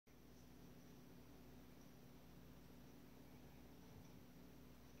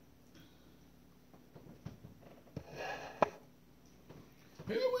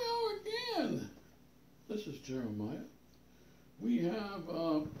Jeremiah. We have,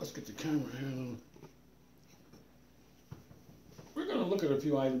 let's get the camera here. We're going to look at a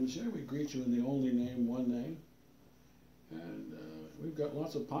few items here. We greet you in the only name, one name. And we've got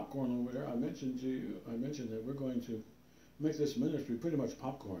lots of popcorn over there. I mentioned that we're going to make this ministry pretty much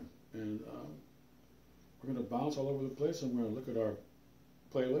popcorn. And we're going to bounce all over the place, and we're going to look at our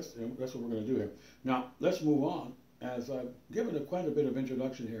playlist, and that's what we're going to do here. Now, let's move on. As I've given quite a bit of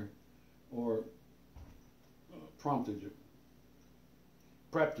introduction here, or prompted you,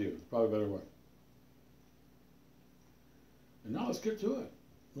 prepped you, probably a better word. And now let's get to it.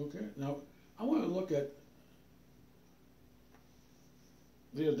 Okay? Now, I want to look at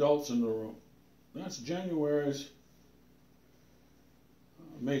the adults in the room. That's January's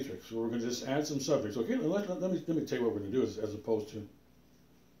matrix. So we're going to just add some subjects. Okay? Let me tell you what we're going to do as opposed to,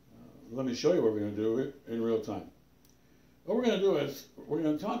 let me show you what we're going to do it in real time. What we're going to do is we're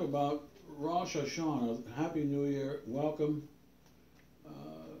going to talk about Rosh Hashanah, Happy New Year, welcome.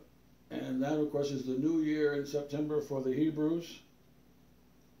 And that, of course, is the new year in September for the Hebrews.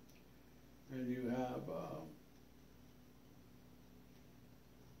 And you have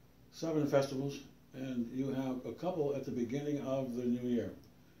 7 festivals, and you have a couple at the beginning of the new year.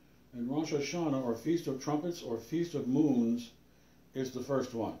 And Rosh Hashanah, or Feast of Trumpets, or Feast of Moons, is the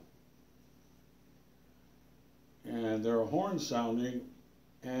first one. And there are horns sounding,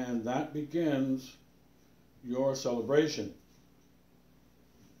 and that begins your celebration.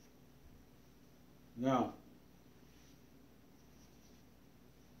 Now,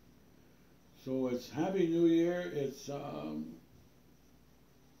 so it's Happy New Year, it's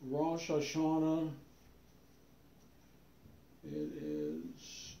Rosh Hashanah, it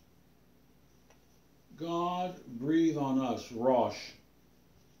is God breathe on us, Rosh.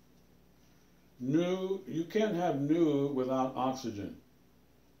 New, you can't have new without oxygen.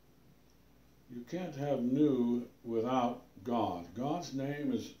 You can't have new without God. God's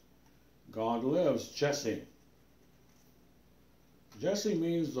name is God lives, Jesse. Jesse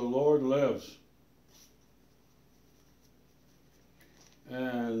means the Lord lives.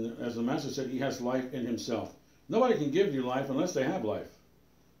 And as the Master said, he has life in himself. Nobody can give you life unless they have life.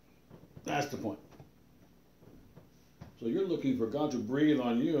 That's the point. So you're looking for God to breathe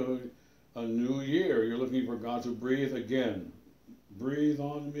on you a new year. You're looking for God to breathe again. Breathe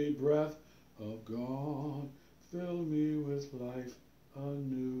on me, breath of God. Fill me with life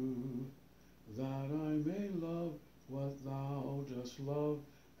anew, that I may love what thou dost love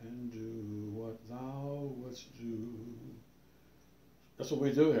and do what thou wouldst do. That's what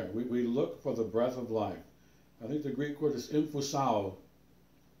we do here. We look for the breath of life. I think the Greek word is emphusao.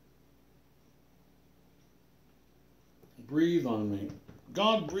 Breathe on me.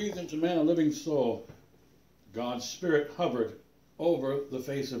 God breathed into man a living soul. God's spirit hovered over the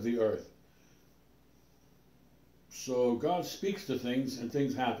face of the earth. So God speaks to things and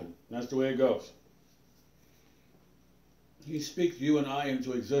things happen. That's the way it goes. He speaks you and I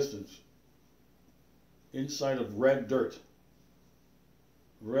into existence inside of red dirt.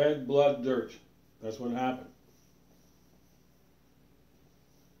 Red blood dirt. That's what happened.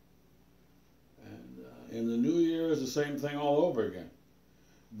 And in the new year is the same thing all over again.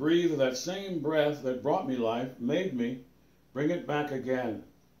 Breathe that same breath that brought me life, made me, bring it back again.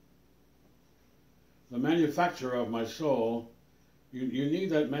 The manufacturer of my soul, you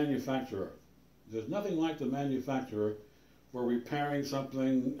need that manufacturer. There's nothing like the manufacturer for repairing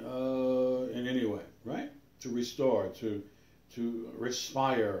something in any way, right? To restore, to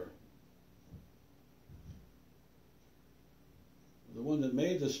respire. The one that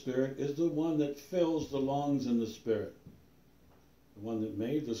made the spirit is the one that fills the lungs in the spirit. The one that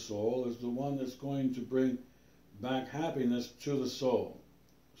made the soul is the one that's going to bring back happiness to the soul.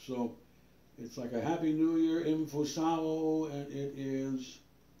 So it's like a Happy New Year, Infusao, and it is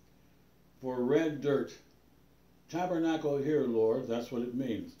for red dirt. Tabernacle here, Lord, that's what it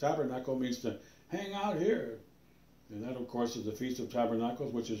means. Tabernacle means to hang out here. And that, of course, is the Feast of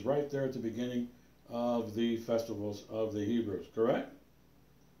Tabernacles, which is right there at the beginning of the festivals of the Hebrews, correct?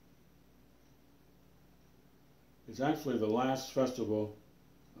 It's actually the last festival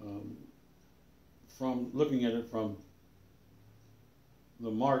from looking at it from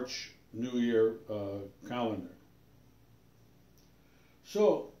the March New Year calendar.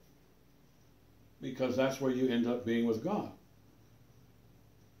 So, because that's where you end up being with God.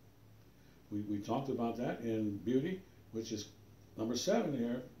 We talked about that in beauty, which is number 7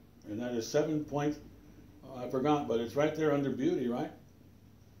 here, and that is 7 point, I forgot, but it's right there under beauty, right?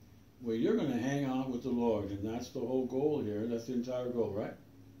 Well, you're going to hang out with the Lord, and that's the whole goal here. That's the entire goal, right?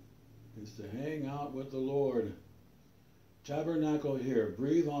 Is to hang out with the Lord. Tabernacle here.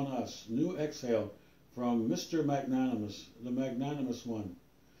 Breathe on us. New exhale from Mr. Magnanimous, the magnanimous one,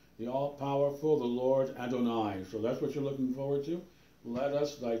 the all-powerful, the Lord Adonai. So that's what you're looking forward to. Let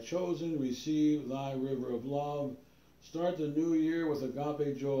us, thy chosen, receive thy river of love. Start the new year with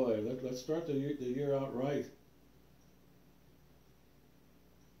agape joy. Let's start the year out right.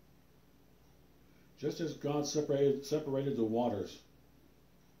 Just as God separated the waters.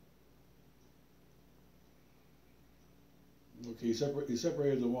 Okay, he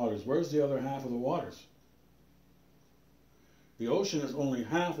separated the waters. Where's the other half of the waters? The ocean is only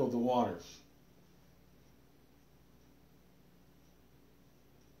half of the waters.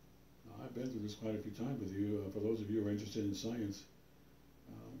 Now, I've been through this quite a few times with you. For those of you who are interested in science,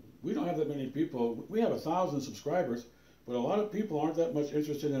 we don't have that many people. We have 1,000 subscribers, but a lot of people aren't that much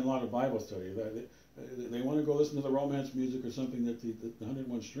interested in a lot of Bible study. They want to go listen to the romance music or something that the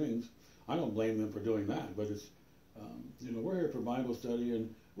 101 strings. I don't blame them for doing that, but it's we're here for Bible study,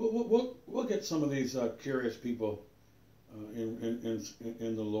 and we'll get some of these curious people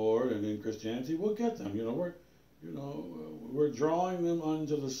in the Lord and in Christianity. We'll get them. We're drawing them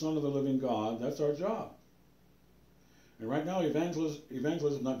unto the Son of the living God. That's our job. And right now, evangelism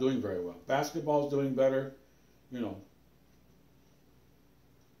is not doing very well. Basketball's doing better.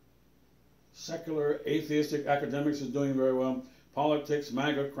 Secular, atheistic academics is doing very well. Politics,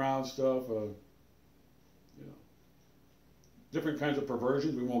 MAGA crowd stuff, different kinds of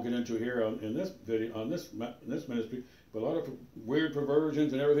perversions we won't get into here in this video, in this ministry, but a lot of weird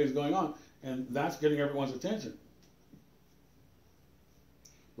perversions and everything's going on, and that's getting everyone's attention.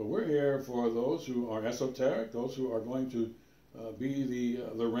 But we're here for those who are esoteric, those who are going to be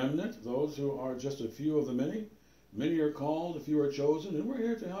the remnant, those who are just a few of the many. Many are called, a few are chosen, and we're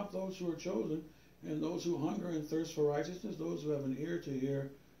here to help those who are chosen, and those who hunger and thirst for righteousness, those who have an ear to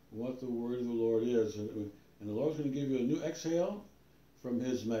hear what the word of the Lord is. And the Lord's going to give you a new exhale from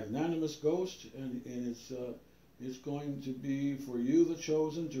his magnanimous ghost, and it's going to be for you, the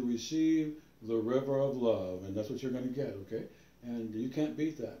chosen, to receive the river of love, and that's what you're going to get, okay? And you can't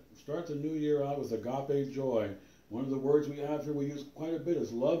beat that. Start the new year out with agape joy. One of the words we have here, we use quite a bit,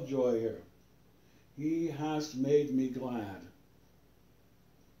 is love joy here. He has made me glad.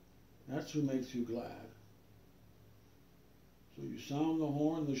 That's who makes you glad. So you sound the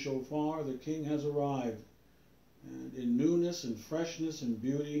horn, the shofar, the king has arrived. And in newness and freshness and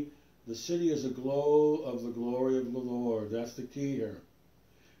beauty, the city is aglow of the glory of the Lord. That's the key here.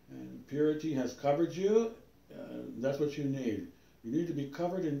 And purity has covered you. That's what you need. You need to be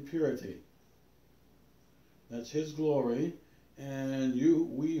covered in purity. That's his glory. And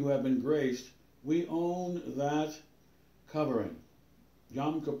we who have been graced, we own that covering.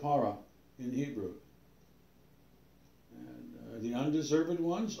 Yom Kippur in Hebrew. And the undeserved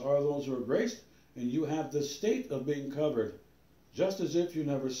ones are those who are graced, and you have the state of being covered, just as if you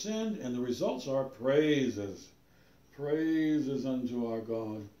never sinned, and the results are praises. Praises unto our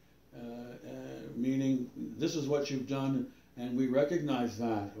God. Meaning, this is what you've done, and we recognize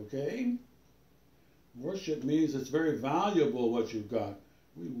that, okay? Worship means it's very valuable what you've got.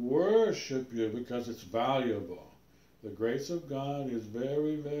 We worship you because it's valuable. The grace of God is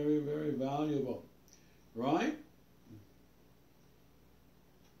very, very, very valuable. Right?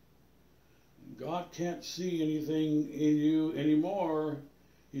 God can't see anything in you anymore.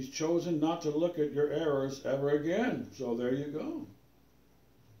 He's chosen not to look at your errors ever again. So there you go.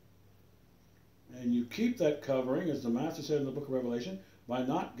 And you keep that covering, as the Master said in the book of Revelation, by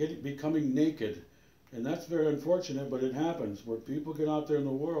not becoming naked. And that's very unfortunate, but it happens, where people get out there in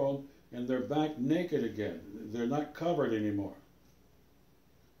the world and they're back naked again. They're not covered anymore.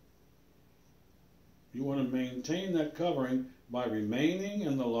 You want to maintain that covering by remaining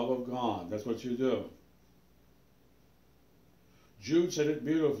in the love of God. That's what you do. Jude said it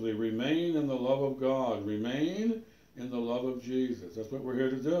beautifully. Remain in the love of God. Remain in the love of Jesus. That's what we're here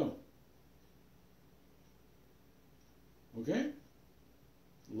to do. Okay?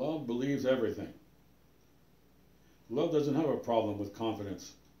 Love believes everything. Love doesn't have a problem with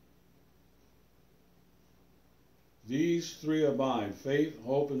confidence. These three abide: faith,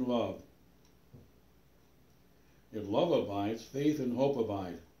 hope, and love. If love abides, faith and hope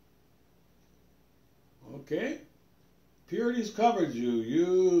abide. Okay? Purity's covered you.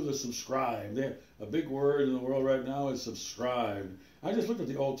 You, the subscribed. A big word in the world right now is subscribed. I just looked at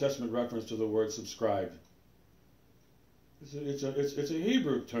the Old Testament reference to the word subscribed. It's a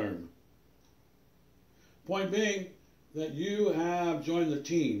Hebrew term. Point being that you have joined the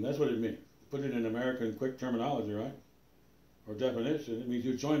team. That's what it means. Put it in American quick terminology, right? Or definition. It means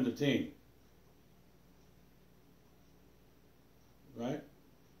you joined the team. Right?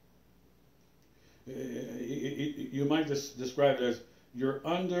 You might just describe it as you're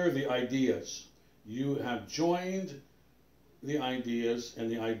under the ideas. You have joined the ideas,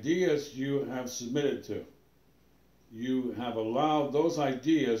 and the ideas you have submitted to. You have allowed those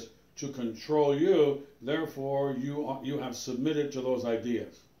ideas to control you, therefore you have submitted to those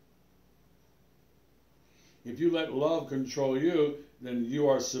ideas. If you let love control you, then you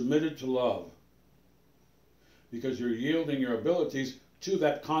are submitted to love, because you're yielding your abilities to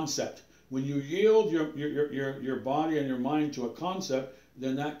that concept. When you yield your body and your mind to a concept,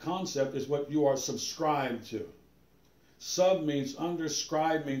 then that concept is what you are subscribed to. Sub means under,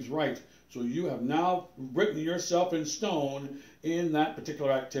 scribe means write. So you have now written yourself in stone in that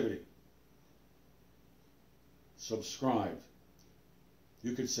particular activity. Subscribed.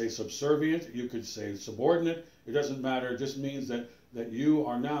 You could say subservient, you could say subordinate, it doesn't matter. It just means that you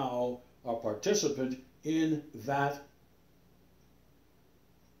are now a participant in that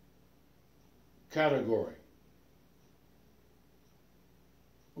category.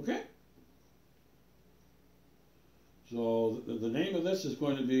 Okay? So the name of this is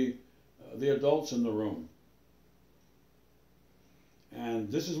going to be The Adults in the Room. And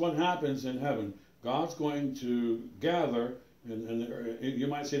this is what happens in heaven. God's going to gather, and you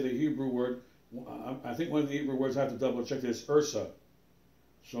might say the Hebrew word, I think one of the Hebrew words, I have to double check this, Ursa.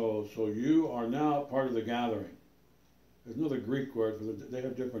 So you are now part of the gathering. There's another Greek word, they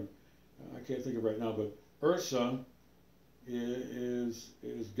have different, I can't think of it right now, but Ursa is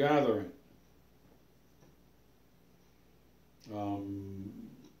gathering.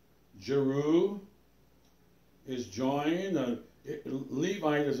 Jeru is join.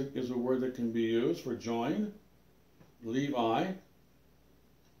 Levite is a word that can be used for join. Levi.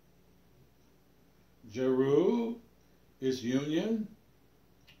 Jeru is union.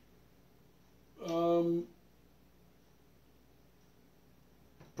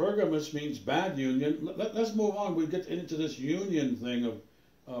 Pergamus means bad union. Let's move on. We get into this union thing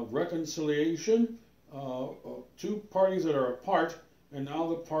of reconciliation. Two parties that are apart, and now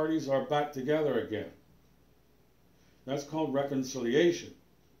the parties are back together again. That's called reconciliation.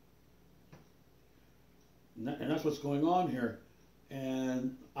 And that's what's going on here.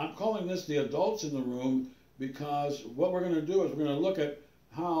 And I'm calling this the adults in the room, because what we're going to do is we're going to look at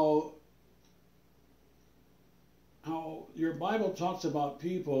how your Bible talks about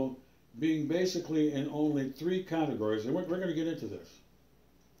people being basically in only three categories. And we're going to get into this.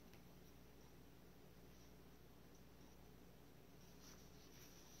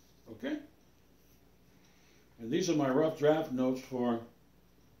 Okay? And these are my rough draft notes for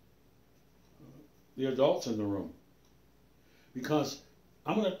the adults in the room. Because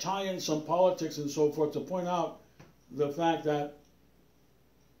I'm going to tie in some politics and so forth to point out the fact that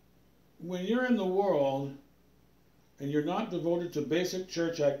when you're in the world and you're not devoted to basic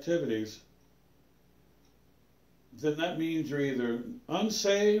church activities, then that means you're either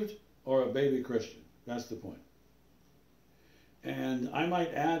unsaved or a baby Christian. That's the point. And I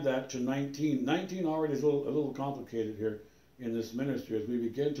might add that to 19. 19 already is a little complicated here in this ministry as we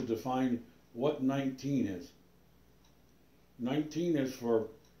begin to define what 19 is. 19 is for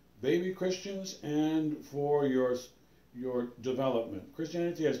baby Christians and for your development.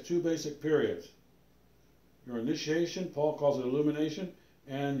 Christianity has two basic periods. Your initiation, Paul calls it illumination,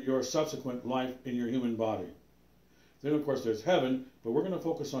 and your subsequent life in your human body. Then, of course, there's heaven, but we're going to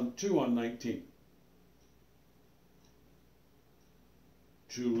focus on 19.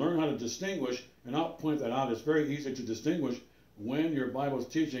 To learn how to distinguish, and I'll point that out, it's very easy to distinguish when your Bible is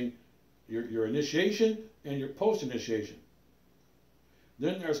teaching your initiation and your post-initiation.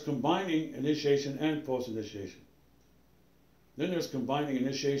 Then there's combining initiation and post-initiation. Then there's combining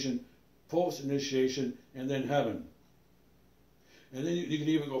initiation, post-initiation, and then heaven. And then you can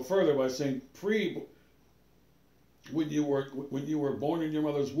even go further by saying when you were born in your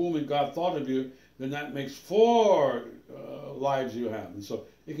mother's womb and God thought of you, then that makes 4 lives you have. And so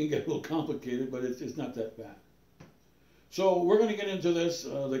it can get a little complicated, but it's not that bad. So we're going to get into this,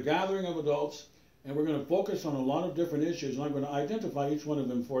 the gathering of adults, and we're going to focus on a lot of different issues, and I'm going to identify each one of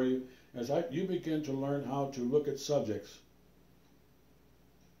them for you as you begin to learn how to look at subjects.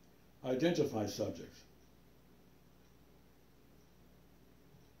 Identify subjects.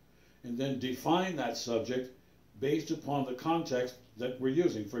 And then define that subject based upon the context that we're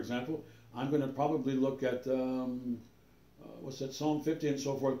using. For example, I'm going to probably look at, what's that, Psalm 50 and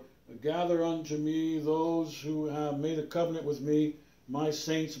so forth. Gather unto me those who have made a covenant with me, my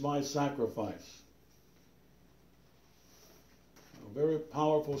saints, my sacrifice. A very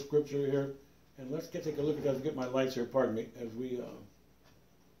powerful scripture here. And let's take a look at that and get my lights here, pardon me, as we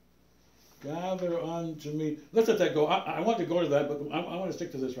gather unto me. Let's let that go. I want to go to that, but I want to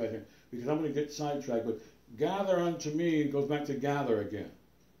stick to this right here because I'm going to get sidetracked. But gather unto me goes back to gather again.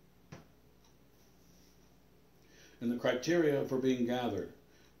 and the criteria for being gathered.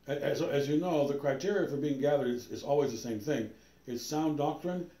 As you know, the criteria for being gathered is always the same thing. It's sound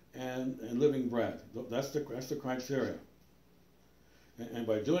doctrine and living bread. That's the criteria. And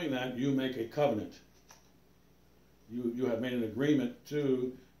by doing that, you make a covenant. You have made an agreement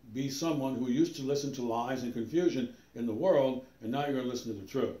to be someone who used to listen to lies and confusion in the world, and now you're going to listen to the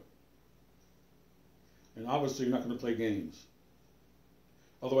truth. And obviously, you're not going to play games.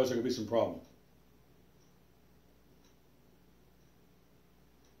 Otherwise, there could be some problems.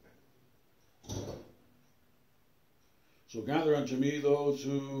 So gather unto me those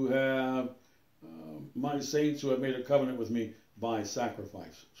who have, my saints who have made a covenant with me by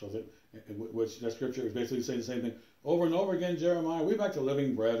sacrifice. So that scripture is basically saying the same thing over and over again. Jeremiah, we're back to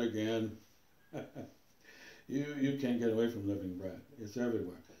living bread again. You can't get away from living bread. It's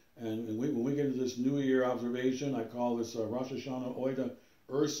everywhere. And when we get into this New Year observation, I call this Rosh Hashanah Oida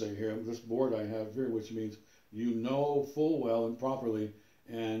Ursa here, this board I have here, which means you know full well and properly,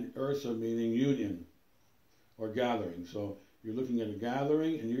 and Ursa meaning union or gathering. So you're looking at a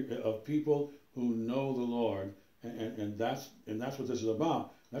gathering of people who know the Lord, and that's what this is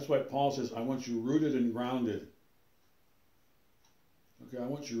about. That's why Paul says, I want you rooted and grounded. Okay, I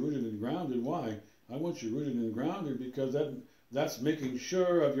want you rooted and grounded. Why? I want you rooted and grounded because that's making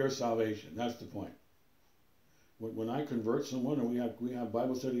sure of your salvation. That's the point. When I convert someone, and we have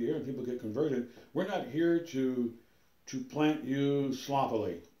Bible study here, and people get converted, we're not here to plant you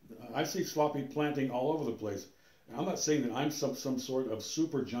sloppily. I see sloppy planting all over the place. I'm not saying that I'm some sort of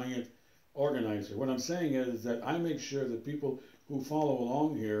super giant organizer. What I'm saying is that I make sure that people who follow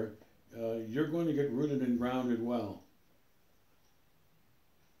along here, you're going to get rooted and grounded well.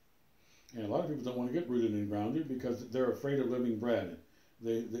 And a lot of people don't want to get rooted and grounded because they're afraid of living bread.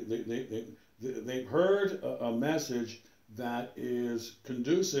 They've heard a message that is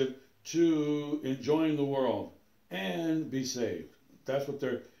conducive to enjoying the world and be saved. That's what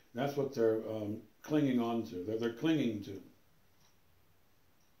they're clinging on to. They're clinging to.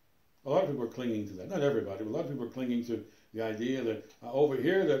 A lot of people are clinging to that. Not everybody, but a lot of people are clinging to the idea that over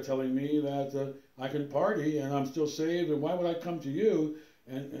here they're telling me that I can party and I'm still saved, and why would I come to you?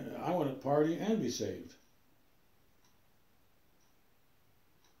 And I want to party and be saved.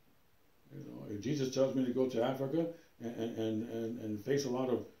 You know, if Jesus tells me to go to Africa and face a lot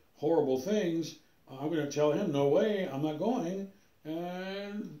of horrible things, I'm going to tell him, no way, I'm not going.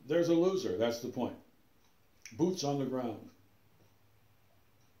 And there's a loser. That's the point. Boots on the ground.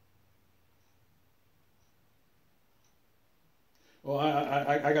 Well,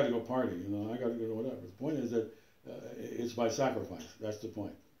 I got to go party. You know, I got to go to whatever. The point is that it's by sacrifice. That's the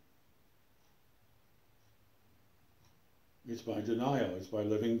point. It's by denial. It's by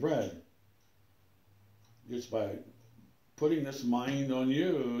living bread. It's by putting this mind on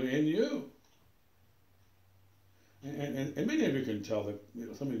you, in you. And many of you can tell that, you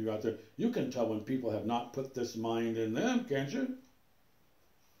know, some of you out there, you can tell when people have not put this mind in them, can't you?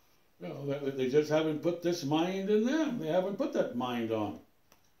 You know, they just haven't put this mind in them. They haven't put that mind on.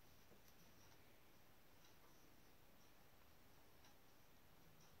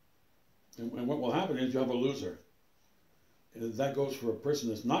 And what will happen is you have a loser. And that goes for a person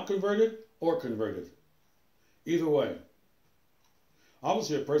that's not converted or converted. Either way.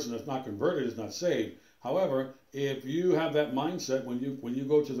 Obviously, a person that's not converted is not saved. However, if you have that mindset when you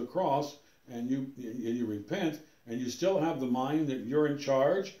go to the cross and you repent and you still have the mind that you're in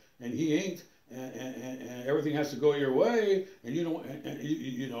charge and he ain't, and everything has to go your way, and you don't, and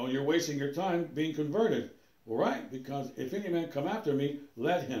you know, you're wasting your time being converted. Well, right, because if any man come after me,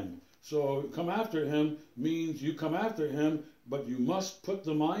 let him. So come after him means you come after him, but you must put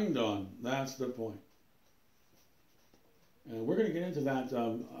the mind on. That's the point. And we're going to get into that.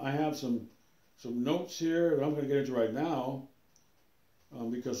 I have some notes here that I'm going to get into right now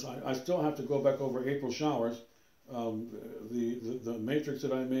because I still have to go back over April showers. The matrix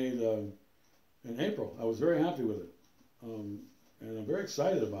that I made in April, I was very happy with it. And I'm very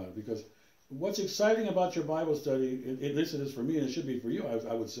excited about it because what's exciting about your Bible study, at least it is for me and it should be for you,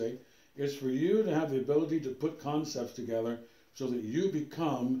 I would say, is for you to have the ability to put concepts together so that you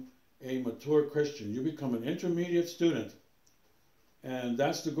become a mature Christian. You become an intermediate student. And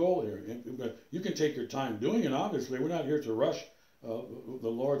that's the goal here. You can take your time doing it, obviously. We're not here to rush the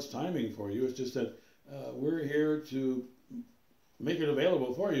Lord's timing for you. It's just that we're here to make it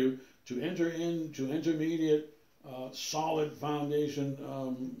available for you to enter into intermediate, solid foundation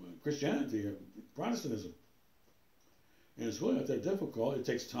Christianity, Protestantism. And it's really not that difficult. It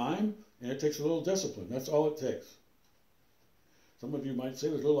takes time and it takes a little discipline. That's all it takes. Some of you might say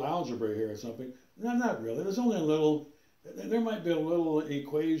there's a little algebra here or something. No, not really. There's only a little. There might be a little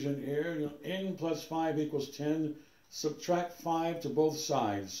equation here. You know, n plus 5 equals 10. subtract 5 to both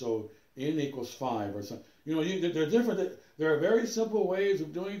sides. So n equals 5 or something. You know, they're different. There are very simple ways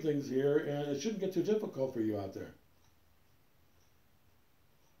of doing things here, and it shouldn't get too difficult for you out there.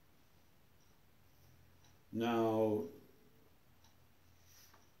 Now,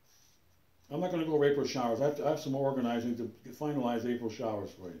 I'm not going to go over April showers. I have some more organizing to finalize April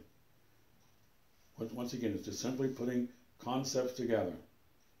showers for you. Once again, it's just simply putting concepts together.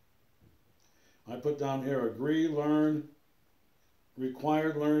 I put down here agree, learn,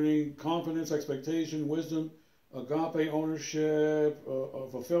 required learning, confidence, expectation, wisdom, agape, ownership,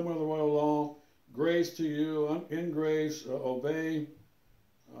 fulfillment of the royal law, grace to you, in grace, obey,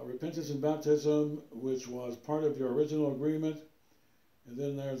 repentance and baptism, which was part of your original agreement. And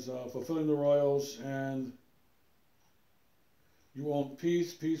then there's fulfilling the royals, and you own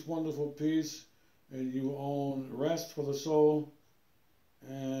peace, peace, wonderful peace, and you own rest for the soul,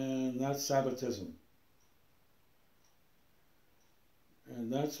 and that's Sabbatism.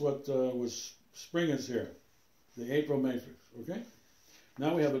 And that's what was spring is here, the April matrix, okay?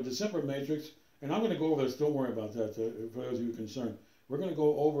 Now we have a December matrix, and I'm going to go over this, don't worry about that, for those of you concerned. We're going to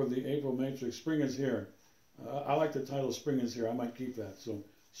go over the April matrix. Spring is here. I like the title Spring is here. I might keep that. So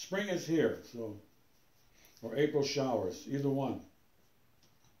spring is here. So, or April showers, either one.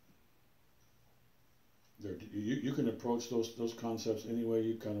 You can approach those concepts any way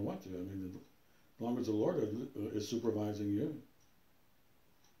you kind of want to. I mean, as long as the Lord is supervising you.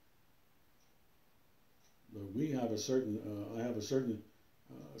 But we have a certain, I have a certain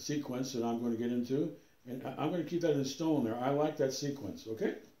sequence that I'm going to get into, and I'm going to keep that in stone there. I like that sequence,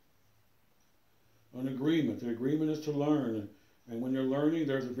 okay? An agreement. The agreement is to learn, and when you're learning,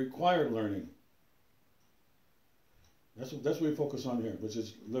 there's a required learning. That's what we focus on here, which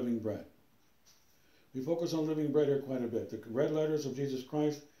is living bread. We focus on living bread here quite a bit. The red letters of Jesus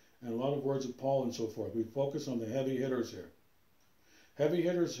Christ and a lot of words of Paul and so forth. We focus on the heavy hitters here. Heavy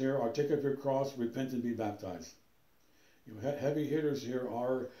hitters here are take up your cross, repent, and be baptized. You know, heavy hitters here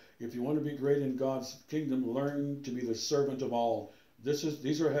are, if you want to be great in God's kingdom, learn to be the servant of all.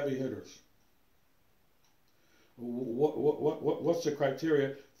 These are heavy hitters. What's the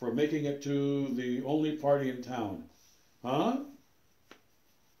criteria for making it to the only party in town? Huh?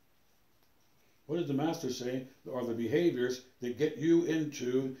 What did the Master say are the behaviors that get you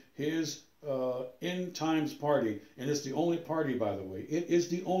into his end times party? And it's the only party, by the way. It is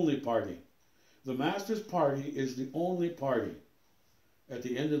the only party. The Master's party is the only party at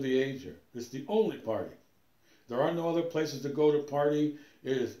the end of the age here. It's the only party. There are no other places to go to party.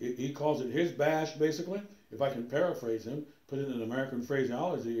 He calls it his bash, basically. If I can paraphrase him, put it in American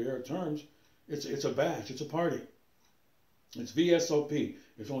phraseology here, terms, it's a bash, it's a party. It's VSOP.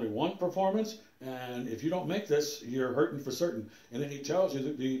 It's only one performance, and if you don't make this, you're hurting for certain. And then he tells you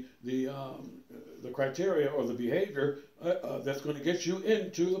that the criteria or the behavior that's going to get you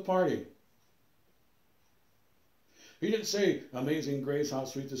into the party. He didn't say, amazing grace, how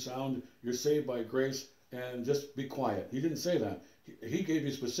sweet the sound, you're saved by grace, and just be quiet. He didn't say that. He gave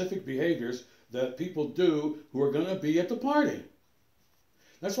you specific behaviors that people do who are going to be at the party.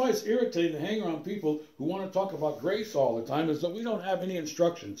 That's why it's irritating to hang around people who want to talk about grace all the time as though we don't have any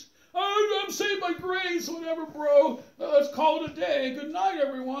instructions. Oh, I'm saved by grace, whatever, bro. Let's call it a day. Good night,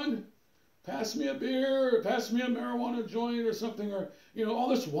 everyone. Pass me a beer, or pass me a marijuana joint or something, or, you know, all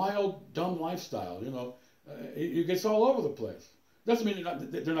this wild, dumb lifestyle, you know. It gets all over the place. Doesn't mean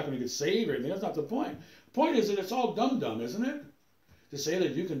they're not going to get saved or anything. That's not the point. The point is that it's all dumb, isn't it? To say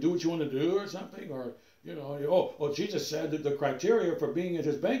that you can do what you want to do or something, or, you know, oh, Jesus said that the criteria for being at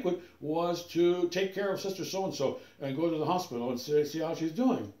his banquet was to take care of Sister So-and-so and go to the hospital and see how she's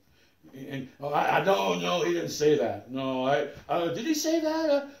doing. And no, he didn't say that. No, did he say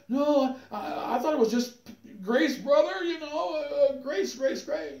that? No, I thought it was just grace, brother, you know, grace.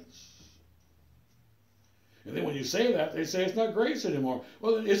 And then when you say that, they say it's not grace anymore.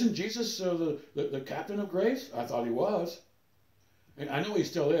 Well, isn't Jesus the captain of grace? I thought he was. And I know he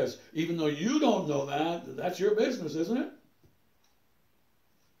still is. Even though you don't know that, that's your business, isn't it?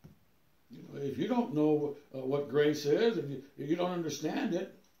 You know, if you don't know what grace is, if you don't understand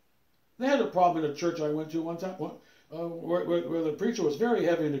it. They had a problem in a church I went to one time where the preacher was very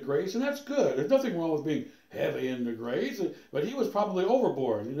heavy into grace, and that's good. There's nothing wrong with being heavy into grace, but he was probably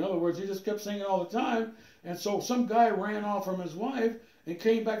overboard. In other words, he just kept singing all the time. And so some guy ran off from his wife and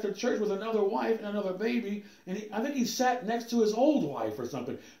came back to church with another wife and another baby, and I think he sat next to his old wife or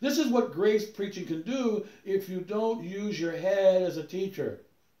something. This is what grace preaching can do if you don't use your head as a teacher.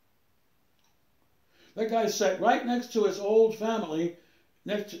 That guy sat right next to his old family,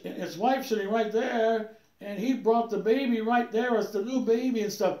 his wife sitting right there, And he brought the baby right there as the new baby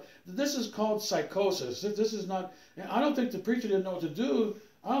and stuff. This is called psychosis. This is not, I don't think the preacher didn't know what to do.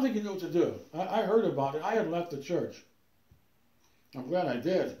 I don't think he knew what to do. I heard about it. I had left the church. I'm glad I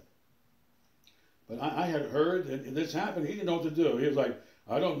did. But I had heard that this happened. He didn't know what to do. He was like,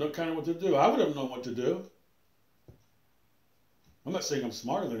 I don't know kind of what to do. I would have known what to do. I'm not saying I'm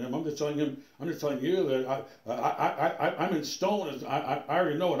smarter than him. I'm just telling him. I'm just telling you that I'm in stone. I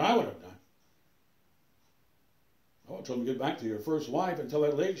already know what I would have done. I told him to get back to your first wife and tell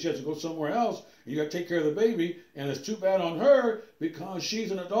that lady she has to go somewhere else. And you got to take care of the baby. And it's too bad on her because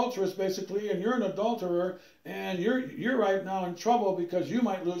she's an adulteress basically, and you're an adulterer, and you're right now in trouble because you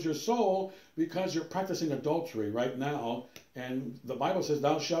might lose your soul because you're practicing adultery right now. And the Bible says,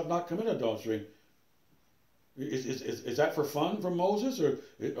 "Thou shalt not commit adultery." Is that for fun from Moses, or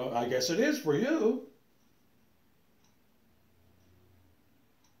I guess it is for you?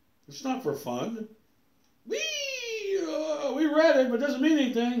 It's not for fun. We read it, but it doesn't mean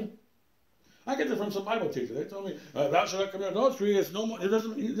anything. I get it from some Bible teachers. They told me, "Thou shalt not commit adultery." It's no more. It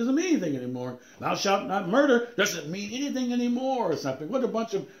doesn't mean anything anymore. "Thou shalt not murder" doesn't mean anything anymore, or something. What a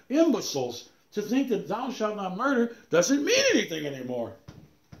bunch of imbeciles to think that "thou shalt not murder" doesn't mean anything anymore.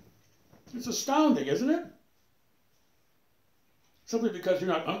 It's astounding, isn't it? Simply because you're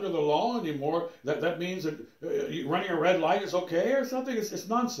not under the law anymore, that means that running a red light is okay or something? It's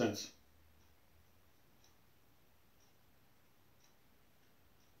nonsense.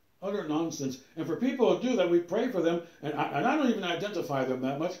 Utter nonsense. And for people who do that, we pray for them, and I don't even identify them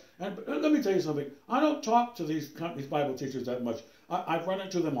that much. And let me tell you something. I don't talk to these Bible teachers that much. I've run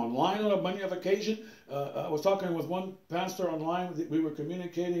into them online on many of occasion. I was talking with one pastor online. We were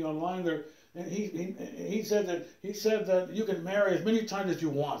communicating online there, and he said that you can marry as many times as you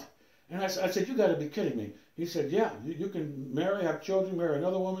want. And I said, "You got to be kidding me." He said, "Yeah, you can marry, have children, marry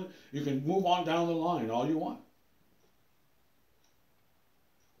another woman. You can move on down the line all you want."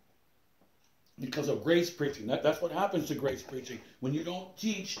 Because of grace preaching. That's what happens to grace preaching. When you don't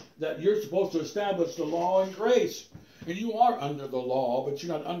teach that you're supposed to establish the law and grace. And you are under the law, but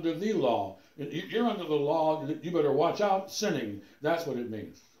you're not under the law. You're under the law, you better watch out sinning. That's what it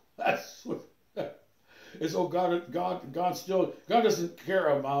means. That's what. And so God doesn't care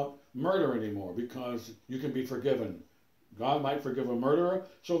about murder anymore because you can be forgiven. God might forgive a murderer,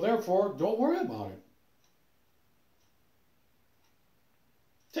 so therefore don't worry about it.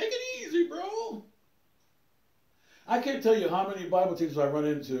 Take it easy, bro. I can't tell you how many Bible teachers I run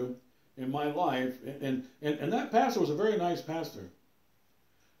into in my life, and that pastor was a very nice pastor,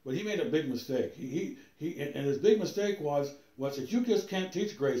 but he made a big mistake. And his big mistake was that you just can't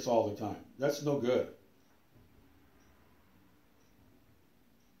teach grace all the time. That's no good.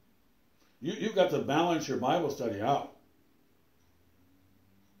 You've got to balance your Bible study out.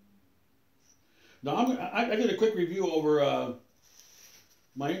 Now I did a quick review over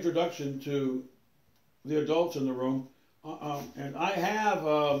my introduction to the adults in the room, and I have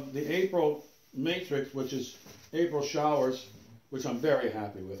the April Matrix, which is April showers, which I'm very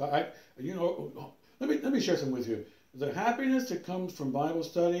happy with. Let me share some with you. The happiness that comes from Bible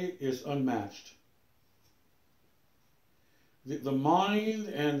study is unmatched. The mind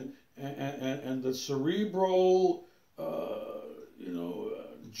and the cerebral,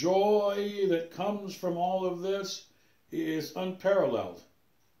 joy that comes from all of this is unparalleled.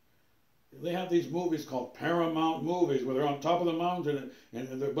 They have these movies called Paramount movies where they're on top of the mountain,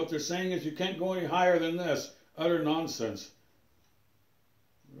 and what they're saying is you can't go any higher than this. Utter nonsense.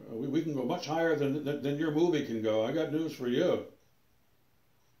 We can go much higher than your movie can go. I got news for you.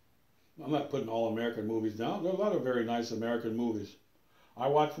 I'm not putting all American movies down. There are a lot of very nice American movies. I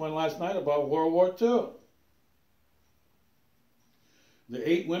watched one last night about World War II. The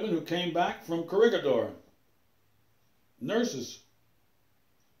 8 women who came back from Corregidor. Nurses.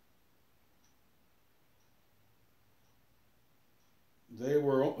 They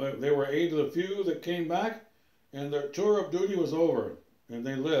were 8 of the few that came back, and their tour of duty was over, and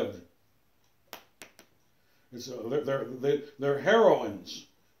they lived. They're heroines.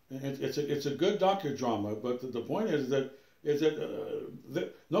 It's a good docudrama, but the point is that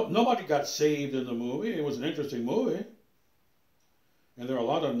nobody got saved in the movie. It was an interesting movie, and there are a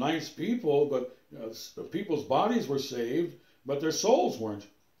lot of nice people, but people's bodies were saved, but their souls weren't.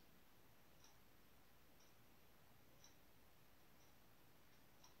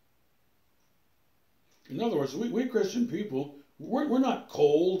 In other words, we Christian people, we're not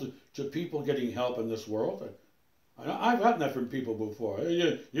cold to people getting help in this world. I've gotten that from people before.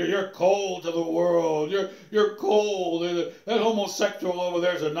 You're cold to the world. You're cold. That homosexual over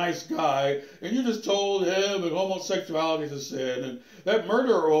there is a nice guy, and you just told him that homosexuality is a sin. And that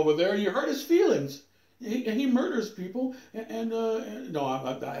murderer over there, you hurt his feelings. He murders people, and no,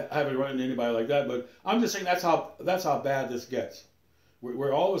 I haven't run into anybody like that, but I'm just saying that's how bad this gets.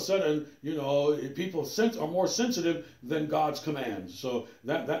 Where all of a sudden, people are more sensitive than God's commands. So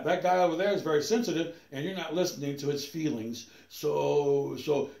that guy over there is very sensitive, and you're not listening to his feelings. So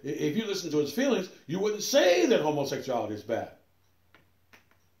if you listen to his feelings, you wouldn't say that homosexuality is bad.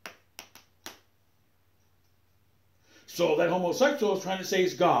 So that homosexual is trying to say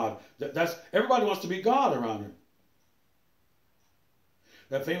he's God. That's everybody wants to be God around him.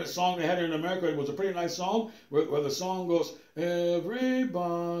 That famous song they had here in America, it was a pretty nice song, where the song goes,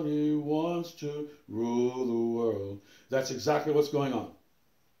 everybody wants to rule the world. That's exactly what's going on.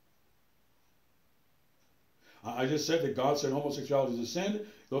 I just said that God said homosexuality is a sin.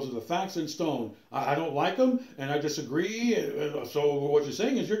 Those are the facts in stone. I don't like them, and I disagree. So what you're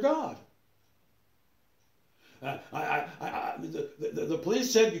saying is you're God. The police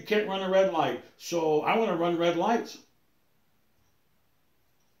said you can't run a red light, so I want to run red lights.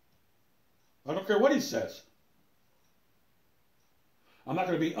 I don't care what he says. I'm not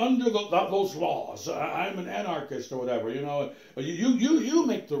going to be under those laws. I'm an anarchist or whatever, You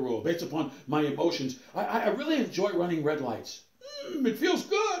make the rule based upon my emotions. I really enjoy running red lights. It feels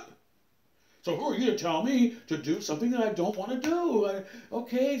good. So who are you to tell me to do something that I don't want to do?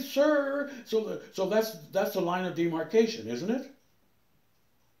 Okay, sir. So that's the line of demarcation, isn't it?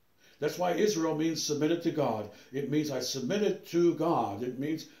 That's why Israel means submitted to God. It means I submitted to God. It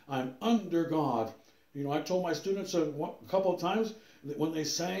means I'm under God. I told my students a couple of times when they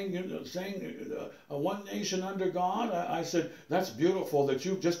sang One Nation Under God, I said, that's beautiful that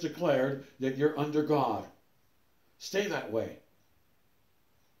you've just declared that you're under God. Stay that way.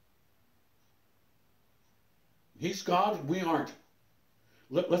 He's God, we aren't.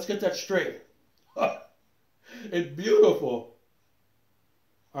 Let's get that straight. It's beautiful.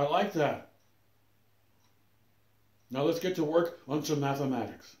 I like that. Now let's get to work on some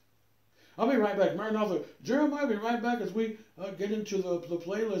mathematics. I'll be right back. Maranatha, Jeremiah, I'll be right back as we get into the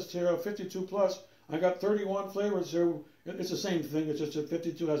playlist here of 52 plus. I got 31 flavors here. It's the same thing. It's just that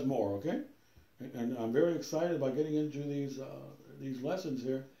 52 has more, okay? And I'm very excited about getting into these lessons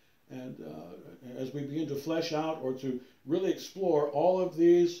here. And as we begin to flesh out or to really explore all of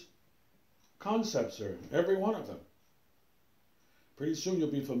these concepts here, every one of them. Pretty soon you'll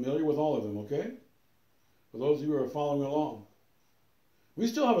be familiar with all of them, okay? For those of you who are following along. We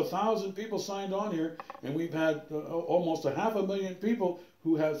still have 1,000 people signed on here, and we've had almost 500,000 people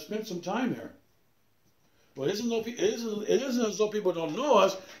who have spent some time here. Well, it isn't as though people don't know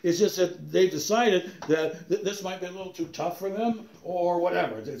us. It's just that they decided that this might be a little too tough for them or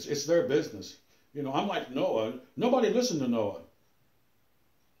whatever. It's their business. I'm like Noah. Nobody listened to Noah.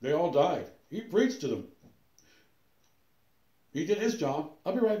 They all died. He preached to them. He did his job.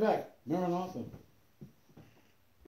 I'll be right back. Maranatha.